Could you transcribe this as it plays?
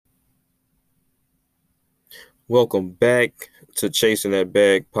Welcome back to Chasing That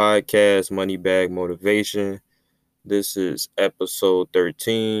Bag podcast, Moneybag Motivation. This is episode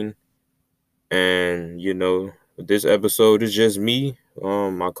 13. And, this episode is just me.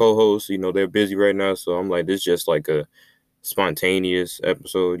 My co-hosts, they're busy right now. So I'm like, this is just like a spontaneous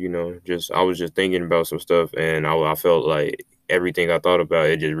episode, I was just thinking about some stuff and I felt like everything I thought about,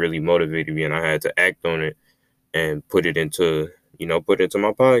 it just really motivated me and I had to act on it and put it into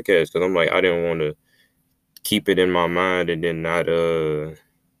my podcast. Cause I'm like, I didn't want to keep it in my mind and then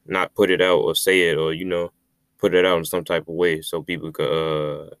not put it out or say it or put it out in some type of way so people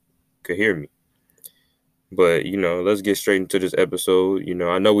could hear me. But let's get straight into this episode.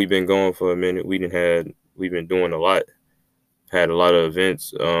 I know we've been going for a minute. We've been doing a lot, had a lot of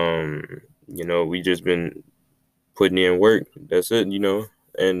events. We just been putting in work. That's it.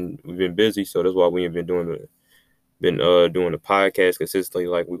 And we've been busy, so that's why we ain't been doing the podcast consistently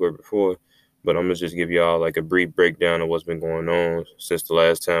like we were before. But I'm gonna just give y'all like a brief breakdown of what's been going on since the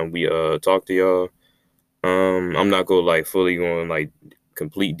last time we talked to y'all. I'm not gonna like fully go in like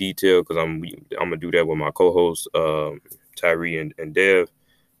complete detail because I'm gonna do that with my co-hosts Tyree and Dev.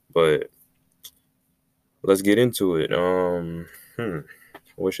 But let's get into it.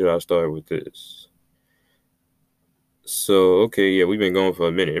 Where should I start with this? So okay, yeah, we've been going for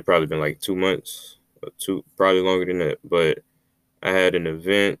a minute. It probably been like 2 months, probably longer than that. But I had an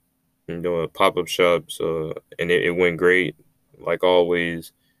event and doing pop-up shops, and it went great. Like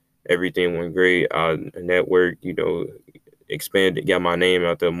always, everything went great. I networked, expanded, got my name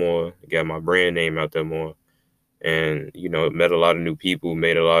out there more, got my brand name out there more, and met a lot of new people,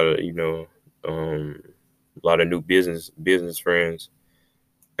 made a lot of a lot of new business friends,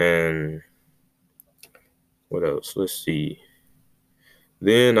 and what else? Let's see.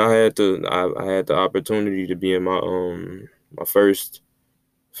 Then I had the opportunity to be in my first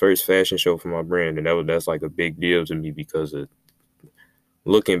fashion show for my brand, and that's like a big deal to me because of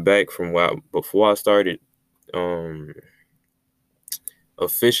looking back from before I started.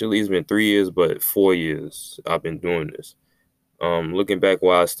 Officially, it's been 3 years, but 4 years I've been doing this. Looking back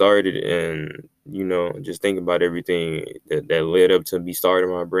where I started, and just thinking about everything that led up to me starting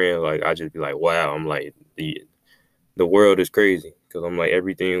my brand, like I just be like, wow. I'm like the world is crazy because I'm like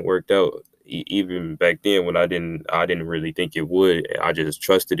everything worked out. Even back then when I didn't really think it would. I just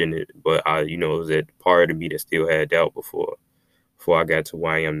trusted in it, but it was that part of me that still had doubt before I got to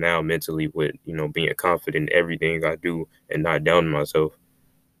where I am now mentally with being confident in everything I do and not doubting myself.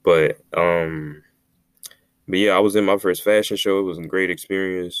 But yeah, I was in my first fashion show. It was a great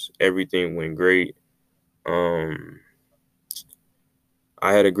experience. Everything went great.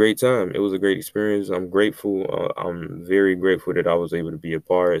 I had a great time. It was a great experience. I'm grateful. I'm very grateful that I was able to be a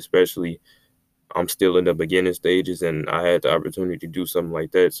part, especially I'm still in the beginning stages and I had the opportunity to do something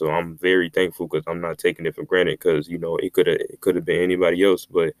like that. So I'm very thankful because I'm not taking it for granted because, it could have been anybody else.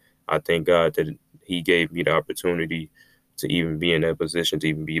 But I thank God that he gave me the opportunity to even be in that position, to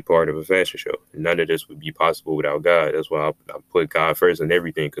even be a part of a fashion show. None of this would be possible without God. That's why I put God first in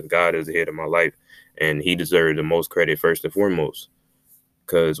everything because God is the head of my life and he deserves the most credit first and foremost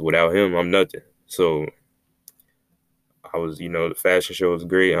because without him, I'm nothing. So I was, the fashion show was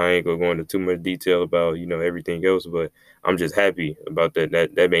great. I ain't gonna go into too much detail about, everything else, but I'm just happy about that.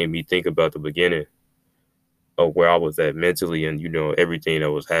 That made me think about the beginning of where I was at mentally and, everything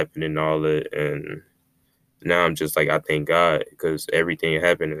that was happening and all that. And now I'm just like, I thank God because everything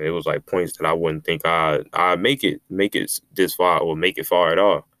happened. And it was like points that I wouldn't think I make it this far or make it far at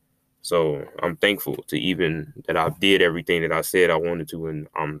all. So I'm thankful to even that I did everything that I said I wanted to. And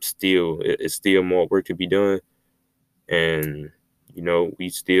it's still more work to be done. And, we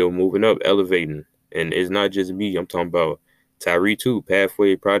still moving up, elevating. And it's not just me. I'm talking about Tyree too,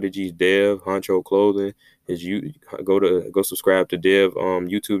 Pathway Prodigies, Dev, Honcho Clothing. Go subscribe to Dev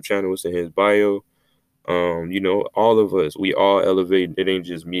YouTube channel. It's in his bio. All of us, we all elevate. It ain't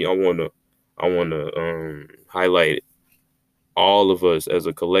just me. I wanna highlight all of us as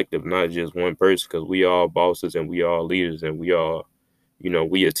a collective, not just one person, because we all bosses and we all leaders and we all,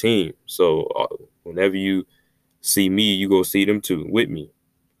 we a team. So whenever you see me, you go see them too with me,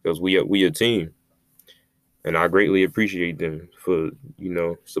 because we a team, and I greatly appreciate them for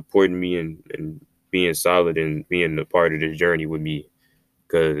supporting me and being solid and being a part of this journey with me,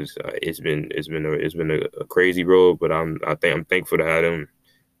 because it's been a crazy road, but I'm thankful to have them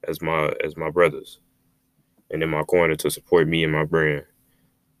as my brothers and in my corner to support me and my brand.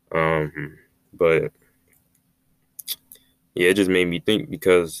 But yeah, it just made me think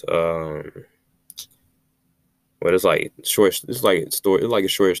because well, it's like short. It's like a story. It's like a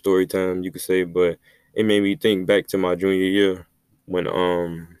short story time, you could say. But it made me think back to my junior year when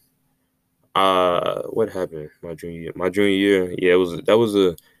What happened my junior year? My junior year, yeah, that was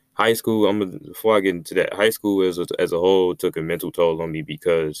a high school. Before I get into that, high school as a whole took a mental toll on me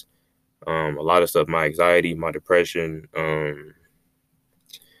because a lot of stuff, my anxiety, my depression,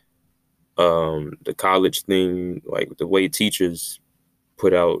 the college thing, like the way teachers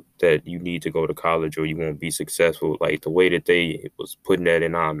put out that you need to go to college or you won't be successful, like the way that they was putting that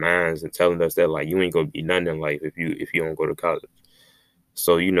in our minds and telling us that like you ain't gonna be nothing in life if you don't go to college.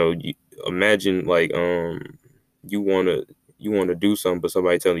 So you imagine like you wanna you wanna do something, but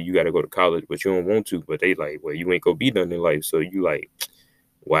somebody telling you gotta go to college, but you don't want to, but they like, well, you ain't gonna be nothing in life. So you like,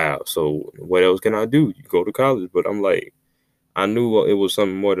 wow. So what else can I do? You go to college, but I'm like, I knew it was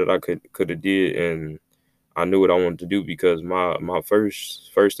something more that I could have did, and I knew what I wanted to do because my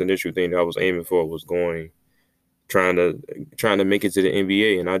first initial thing that I was aiming for was trying to trying to make it to the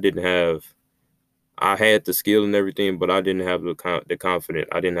NBA, and I had the skill and everything, but I didn't have the confidence.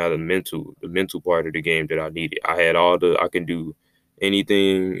 I didn't have the mental part of the game that I needed. I had I can do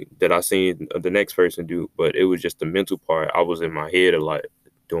anything that I seen the next person do, but it was just the mental part. I was in my head a lot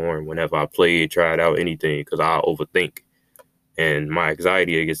during whenever I played, tried out anything because I overthink and my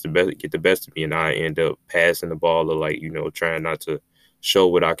anxiety gets the best of me, and I end up passing the ball or like trying not to show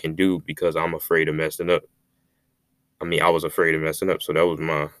what I can do because I'm afraid of messing up. I mean, I was afraid of messing up, so that was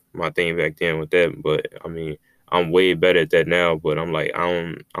my thing back then with that. But I mean, I'm way better at that now. But I'm like, I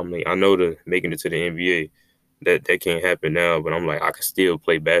don't. I mean, I know the making it to the NBA that can't happen now. But I'm like, I can still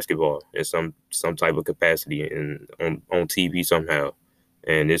play basketball in some type of capacity and on TV somehow,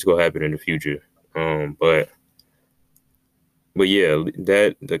 and it's gonna happen in the future. But yeah,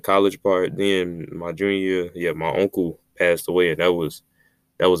 that the college part. Then my junior year, yeah, my uncle passed away, and that was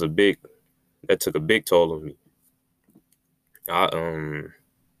a big that took a big toll on me. I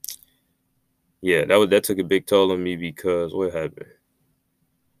Yeah, that took a big toll on me because what happened?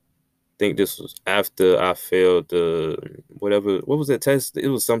 I think this was after I failed the whatever. What was that test? It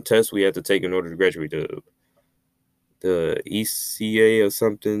was some test we had to take in order to graduate. The ECA or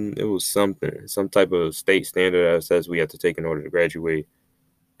something. It was something, some type of state standardized test we had to take in order to graduate,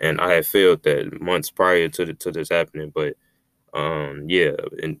 and I had failed that months prior to this happening. But yeah,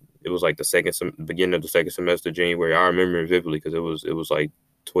 and it was like beginning of the second semester, January. I remember it vividly because it was like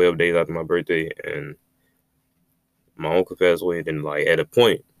 12 days after my birthday, and my uncle passed away. And then like at a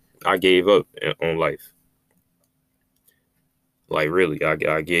point, I gave up on life. Like really,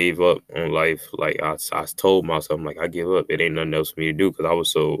 I gave up on life. Like I told myself, I'm like, I give up. It ain't nothing else for me to do because I was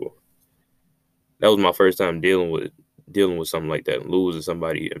so. That was my first time dealing with something like that, losing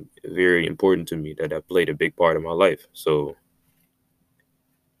somebody very important to me that played a big part of my life. So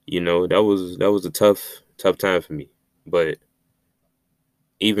that was a tough time for me. But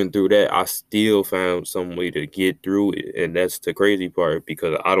even through that, I still found some way to get through it, and that's the crazy part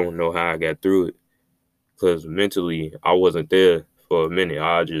because I don't know how I got through it because mentally I wasn't there for a minute.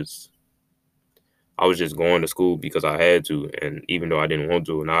 I was just going to school because I had to, and even though I didn't want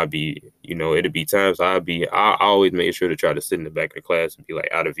to, and it'd be times I always made sure to try to sit in the back of the class and be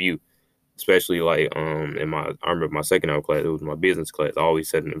like out of view, especially like I remember my second out class, it was my business class. I always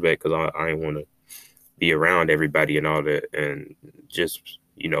sat in the back because I didn't want to be around everybody and all that, and just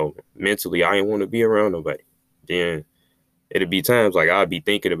mentally I didn't want to be around nobody. Then it'd be times like I'd be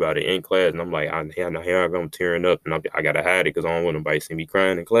thinking about it in class, and I'm like, here I'm tearing up, and I gotta hide it because I don't want nobody to see me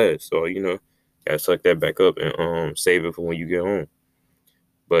crying in class. So gotta suck that back up and save it for when you get home.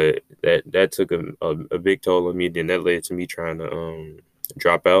 But that took a big toll on me. Then that led to me trying to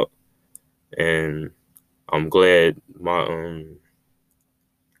drop out, and I'm glad my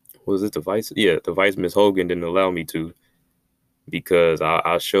was it the vice? Yeah, the vice Miss Hogan didn't allow me to because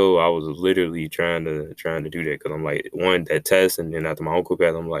I was literally trying to do that because I'm like one that test and then after my uncle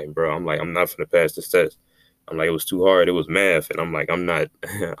passed I'm like bro I'm not gonna pass this test. I'm like it was too hard. It was math and I'm like I'm not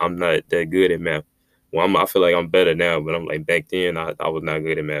I'm not that good at math. Well, I feel like I'm better now, but I'm like back then I was not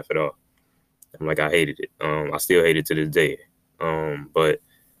good at math at all. I'm like I hated it. I still hate it to this day. But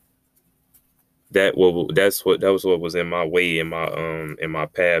that was what was in my way in my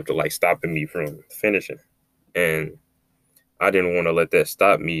path to like stopping me from finishing, and I didn't want to let that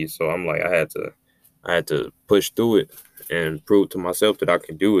stop me. So I'm like I had to push through it and prove to myself that I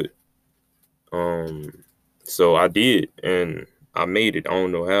can do it. Um, so I did, and I made it. I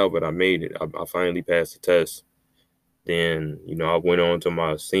don't know how, but I made it. I finally passed the test. Then I went on to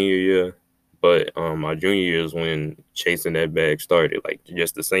my senior year, but my junior year is when chasing that bag started. Like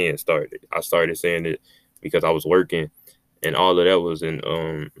just the saying started. I started saying it because I was working, and all of that was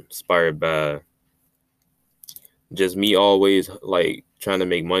inspired by just me always like trying to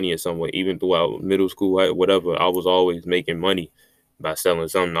make money in some way. Even throughout middle school, whatever, I was always making money by selling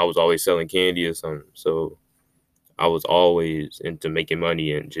something. I was always selling candy or something. So I was always into making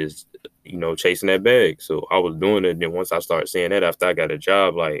money and just, chasing that bag. So I was doing it. And then once I started saying that after I got a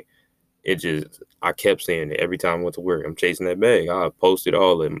job, like I kept saying it every time I went to work. I'm chasing that bag. I posted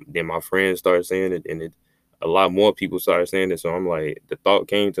all, and then my friends started saying it, and a lot more people started saying it. So I'm like, the thought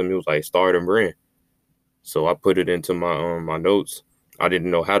came to me, it was like start a brand. So I put it into my notes. I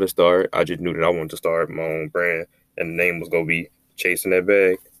didn't know how to start. I just knew that I wanted to start my own brand, and the name was gonna be Chasing That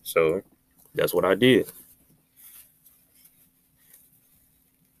Bag. So that's what I did.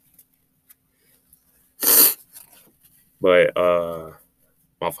 But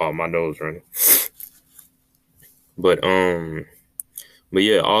my fault, my nose running. But but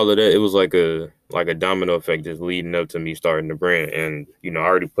yeah, all of that, it was like a domino effect just leading up to me starting the brand. And I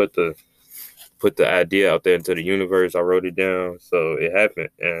already put the idea out there into the universe. I wrote it down, so it happened.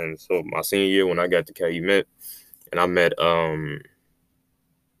 And so my senior year when I got to Calumet, and I met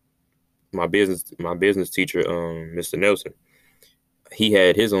my business teacher, Mr. Nelson. He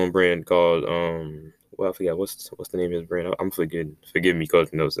had his own brand called I forgot what's the name of his brand. I'm forgetting. Forgive me, Coach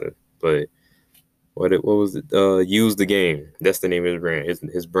Nelson. But what was it? Use the Game. That's the name of his brand.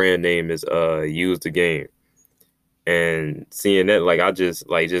 His brand name is Use the Game. And seeing that, like, I just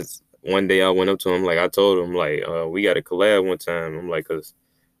one day I went up to him, like, I told him, like, we got a collab one time.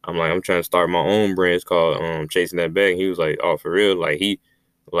 I'm trying to start my own brand. It's called Chasing That Bag. He was like, oh, for real?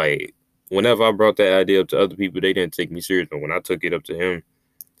 Like whenever I brought that idea up to other people, they didn't take me serious. But when I took it up to him,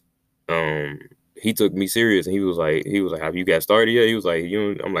 um, he took me serious, and he was like, have you got started yet? He was like,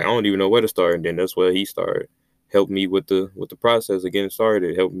 I'm like, I don't even know where to start. And then that's where he started, helped me with the process of getting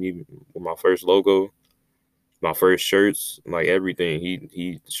started, helped me with my first logo, my first shirts, like everything.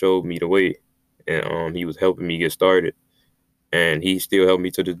 He showed me the way, and he was helping me get started, and he still helped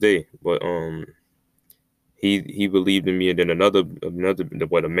me to this day. But he believed in me, and then another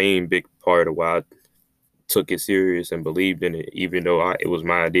what a main big part of why I took it serious and believed in it, even though it was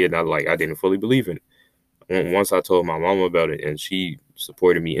my idea, and I didn't fully believe in it. Once I told my mama about it, and she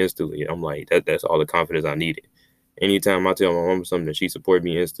supported me instantly, I'm like, that's all the confidence I needed. Anytime I tell my mama something, that she supported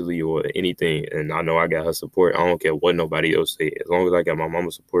me instantly or anything, and I know I got her support, I don't care what nobody else say. As long as I got my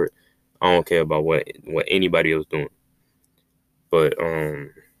mama's support, I don't care about what anybody else doing. But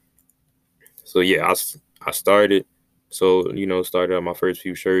so yeah, I started. So started out my first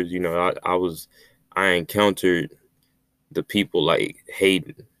few shirts. I encountered the people like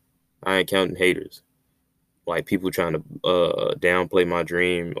hating. I encountered haters, like people trying to downplay my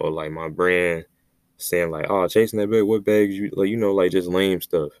dream or like my brand, saying like, "Oh, chasing that bag, what bags you like?" Like just lame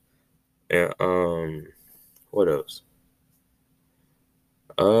stuff. And what else?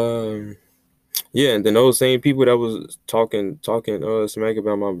 Um, yeah, and then those same people that was talking smack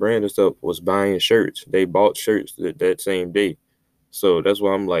about my brand and stuff was buying shirts. They bought shirts that same day. So that's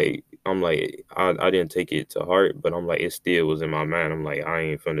why I didn't take it to heart, but I'm like, it still was in my mind. I'm like, I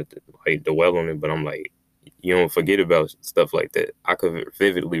ain't finna like dwell on it, but I'm like, you don't forget about stuff like that. I could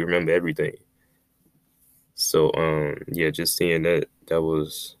vividly remember everything. So yeah, just seeing that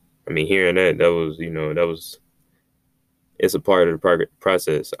was, I mean, hearing that was, it's a part of the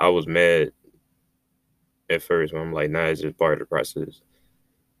process. I was mad at first, but I'm like, nah, it's just part of the process.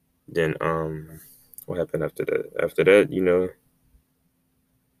 Then what happened after that? After that,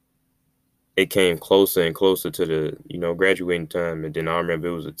 it came closer and closer to the graduating time, and then I remember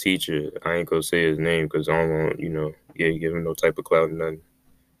it was a teacher. I ain't gonna say his name because I don't want give him no type of clout or nothing.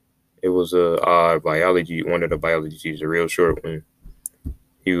 It was biology, one of the biology teachers, a real short one.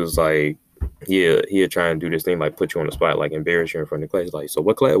 He was like, yeah, he'd try and do this thing like put you on the spot, like embarrass you in front of the class. Like, so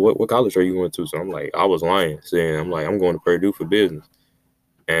what class, what college are you going to? So I'm like, I was lying, saying I'm like, I'm going to Purdue for business,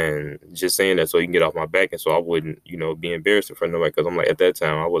 and just saying that so he can get off my back, and so I wouldn't be embarrassed in front of nobody. Because I'm like, at that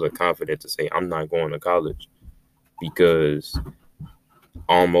time I wasn't confident to say I'm not going to college, because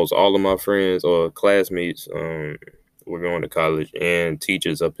almost all of my friends or classmates were going to college, and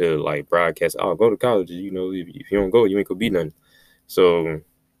teachers up here like broadcast, oh, go to college. If you don't go, you ain't gonna be nothing. So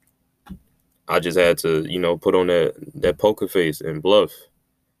I just had to, put on that poker face and bluff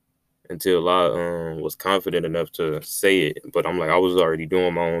until I was confident enough to say it. But I'm like, I was already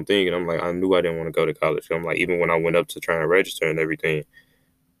doing my own thing, and I'm like, I knew I didn't want to go to college. I'm like, even when I went up to try and register and everything,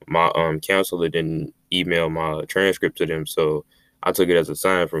 my counselor didn't email my transcript to them, so I took it as a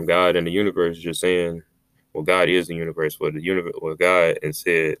sign from God and the universe, just saying, well, God is the universe, God, and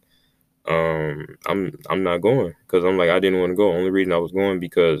said, I'm not going, because I'm like, I didn't want to go. Only reason I was going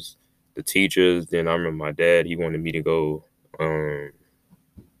because the teachers. Then I remember my dad, he wanted me to go, and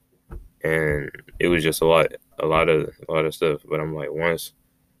it was just a lot of stuff. But I'm like, once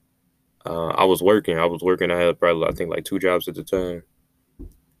I was working. I had probably, I think, like 2 jobs at the time.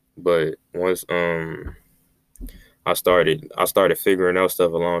 But once I started figuring out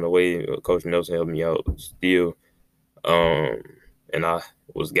stuff along the way. Coach Nelson helped me out still, um, and I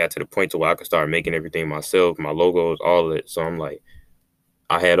was got to the point to where I could start making everything myself, my logos, all of it. So I'm like,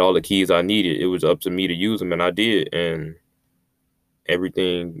 I had all the keys I needed. It was up to me to use them, and I did, and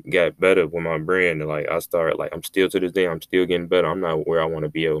everything got better with my brand. And like I started, like I'm still to this day, I'm still getting better. I'm not where I want to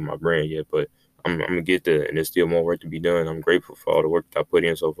be at with my brand yet, but I'm gonna get there, and there's still more work to be done. I'm grateful for all the work that I put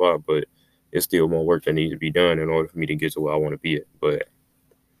in so far, but it's still more work that needs to be done in order for me to get to where I want to be at. But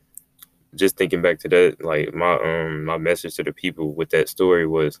just thinking back to that, like my message to the people with that story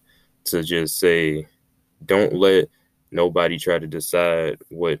was to just say, don't let nobody try to decide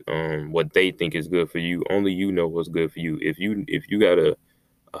what they think is good for you. Only you know what's good for you. If you got a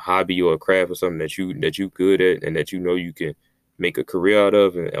hobby or a craft or something that you good at and that you know you can make a career out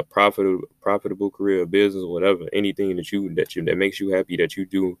of, and a profitable career, business, whatever, anything that makes you happy that you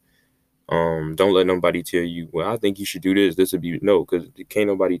do. Don't let nobody tell you, well, I think you should do this. This would be no, because can't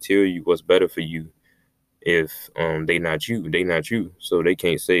nobody tell you what's better for you if they not you. So they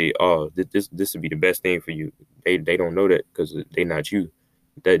can't say, oh, this would be the best thing for you. They don't know that because they not you.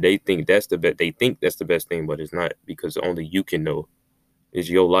 That they think that's the best. They think that's the best thing, but it's not, because only you can know. It's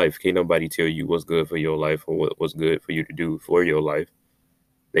your life. Can't nobody tell you what's good for your life or what's good for you to do for your life.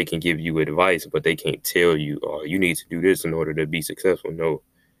 They can give you advice, but they can't tell you, oh, you need to do this in order to be successful. No,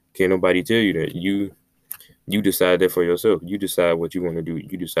 can't nobody tell you that. You decide that for yourself. You decide what you want to do.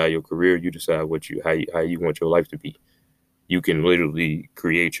 You decide your career. You decide how you want your life to be. You can literally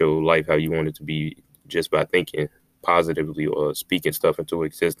create your life how you want it to be just by thinking positively or speaking stuff into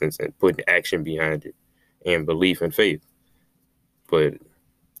existence and putting action behind it and belief and faith. But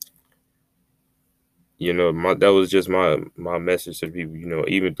that was just my message to people.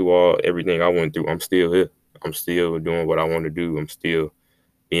 Even through everything I went through, I'm still here. I'm still doing what I want to do. I'm still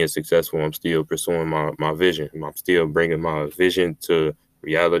being successful. I'm still pursuing my vision. I'm still bringing my vision to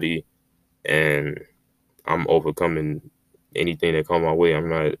reality, and I'm overcoming anything that come my way. I'm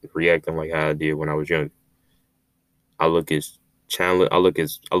not reacting like how I did when I was young. I look at challenge. I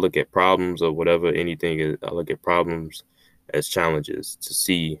look at problems or whatever anything is. I look at problems as challenges to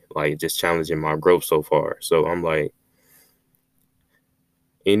see, like, just challenging my growth so far. So I'm like,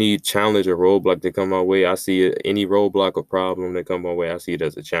 any challenge or roadblock that come my way, I see it. Any roadblock or problem that come my way, I see it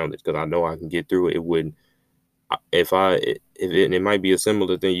as a challenge because I know I can get through it. It wouldn't if it might be a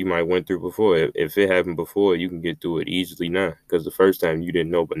similar thing you might went through before. If it happened before, you can get through it easily now because the first time you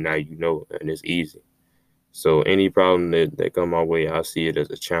didn't know, but now you know, and it's easy. So any problem that come my way, I see it as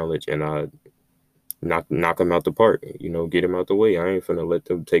a challenge, and I knock them out the park. Get them out the way. I ain't finna let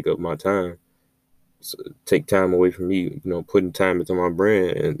them take up my time, take time away from me. Putting time into my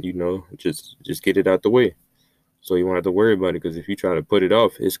brand, and just get it out the way. So you won't have to worry about it. Because if you try to put it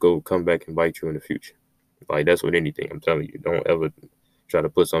off, it's gonna come back and bite you in the future. Like, that's with anything. I'm telling you, don't ever try to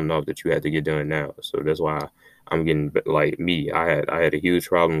put something off that you had to get done now. So that's why I'm getting, like me. I had a huge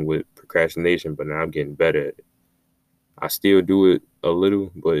problem with procrastination, but now I'm getting better at it. I still do it a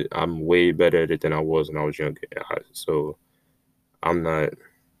little, but I'm way better at it than I was when I was younger. So I'm not,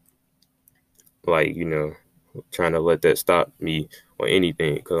 like, trying to let that stop me or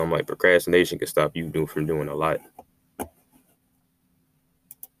anything, because I'm like, procrastination can stop you from doing a lot.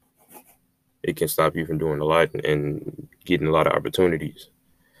 It can stop you from doing a lot and getting a lot of opportunities.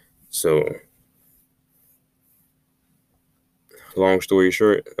 So, long story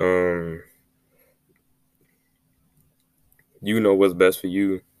short, you know what's best for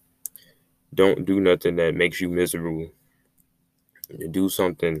you. Don't do nothing that makes you miserable. Do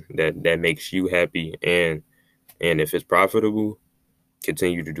something that makes you happy, and if it's profitable,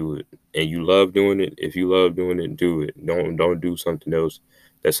 continue to do it. And you love doing it. If you love doing it, do it. Don't do something else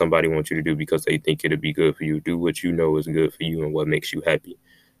that somebody wants you to do because they think it'll be good for you. Do what you know is good for you and what makes you happy.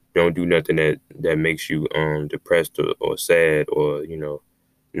 Don't do nothing that makes you depressed or sad or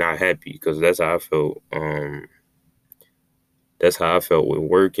not happy, because that's how I felt with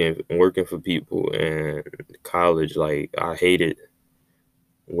working for people and college. Like, I hated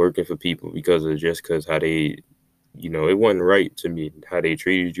working for people because how they, it wasn't right to me how they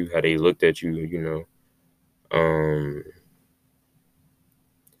treated you, how they looked at you. Um,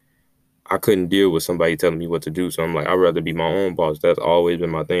 I couldn't deal with somebody telling me what to do, so I'm like, I'd rather be my own boss. That's always been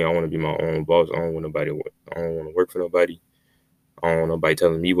my thing. I want to be my own boss. I don't want to work for nobody. I don't want nobody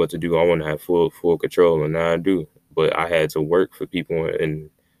telling me what to do. I want to have full control, and now I do. But I had to work for people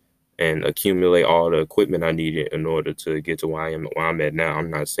and accumulate all the equipment I needed in order to get to where I'm at now. I'm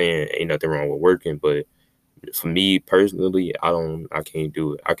not saying ain't nothing wrong with working, but for me personally, I can't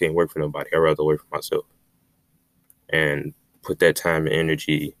do it. I can't work for nobody. I'd rather work for myself and put that time and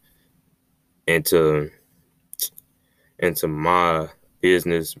energy. into my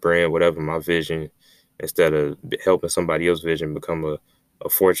business brand, whatever my vision, instead of helping somebody else's vision become a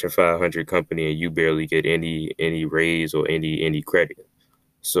Fortune 500 company and you barely get any raise or any credit.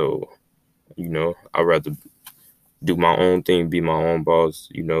 So, I'd rather do my own thing, be my own boss.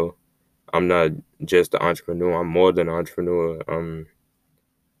 I'm not just an entrepreneur. I'm more than an entrepreneur. I'm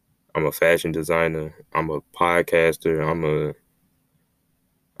a fashion designer. I'm a podcaster.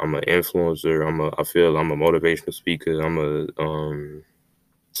 I'm an influencer. I feel I'm a motivational speaker.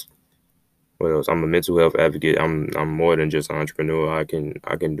 What else? I'm a mental health advocate. I'm more than just an entrepreneur. I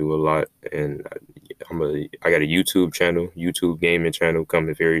can do a lot, and I got a YouTube channel, YouTube gaming channel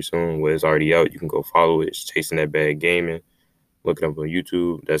coming very soon. Where it's already out. You can go follow it. It's Chasing That Bag Gaming. Look it up on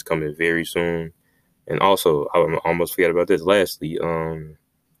YouTube. That's coming very soon. And also, I almost forgot about this. Lastly, I'm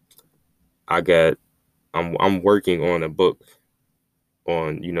working on a book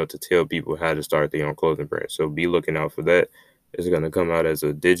on to tell people how to start their own clothing brand. So be looking out for that. It's gonna come out as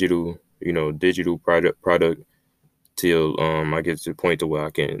a digital product till I get to the point to where I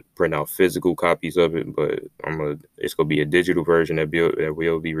can print out physical copies of it. But it's gonna be a digital version that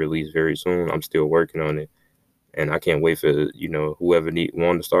will be released very soon. I'm still working on it, and I can't wait for whoever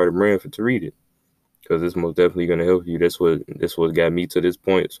want to start a brand to read it, because it's most definitely gonna help you. This what got me to this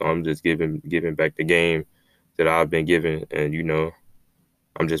point. So I'm just giving back the game that I've been given, and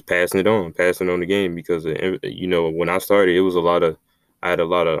I'm just passing on the game, because when I started, it was I had a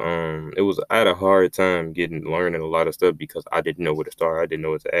hard time learning a lot of stuff, because I didn't know where to start. I didn't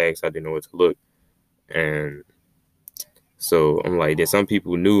know what to ask. I didn't know where to look. And so I'm like, there's some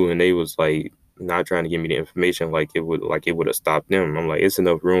people knew, and they was like not trying to give me the information like it would have stopped them. I'm like, it's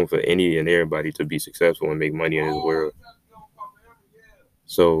enough room for any and everybody to be successful and make money in this world.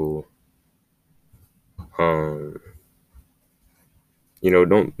 So, um,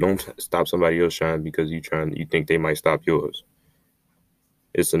 don't stop somebody else shine because you think they might stop yours.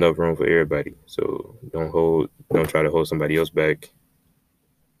 It's enough room for everybody. So don't try to hold somebody else back.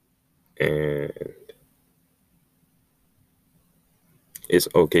 And it's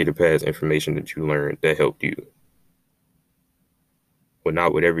okay to pass information that you learned that helped you. Well,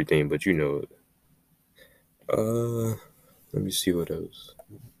 not with everything, but let me see what else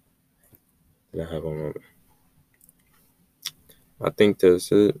that I have on my. I think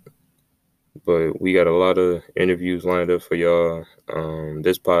that's it. But we got a lot of interviews lined up for y'all.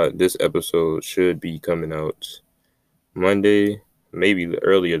 This episode should be coming out Monday, maybe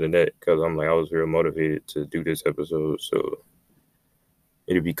earlier than that, because I was real motivated to do this episode. So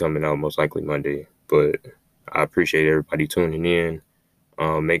it'll be coming out most likely Monday. But I appreciate everybody tuning in.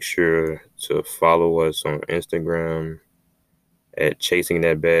 Make sure to follow us on Instagram at Chasing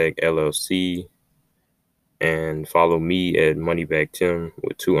That Bag LLC, and follow me at Moneybag Tim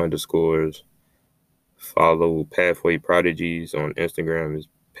with 2 underscores. Follow Pathway Prodigies on Instagram. Is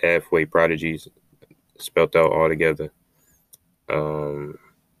Pathway Prodigies spelled out all together. You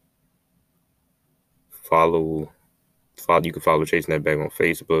can follow Chasing That Bag on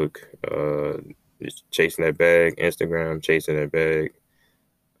Facebook. It's Chasing That Bag. Instagram, Chasing That Bag.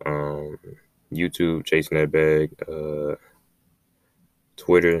 YouTube, Chasing That Bag.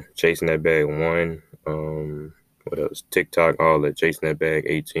 Twitter, Chasing That Bag 1. What else? TikTok, all that, Chasing That Bag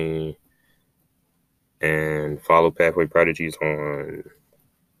 18. And follow Pathway Prodigies on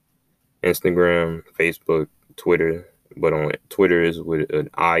Instagram, Facebook, Twitter. But on Twitter is with an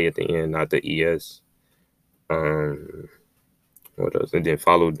I at the end, not the ES. What else? And then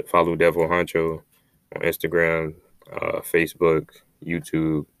follow Devil Honcho on Instagram, Facebook,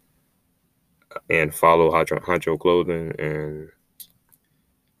 YouTube, and follow Honcho Clothing, and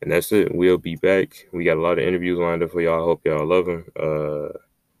that's it. We'll be back. We got a lot of interviews lined up for y'all. I hope y'all love them.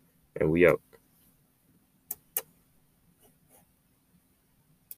 And we out.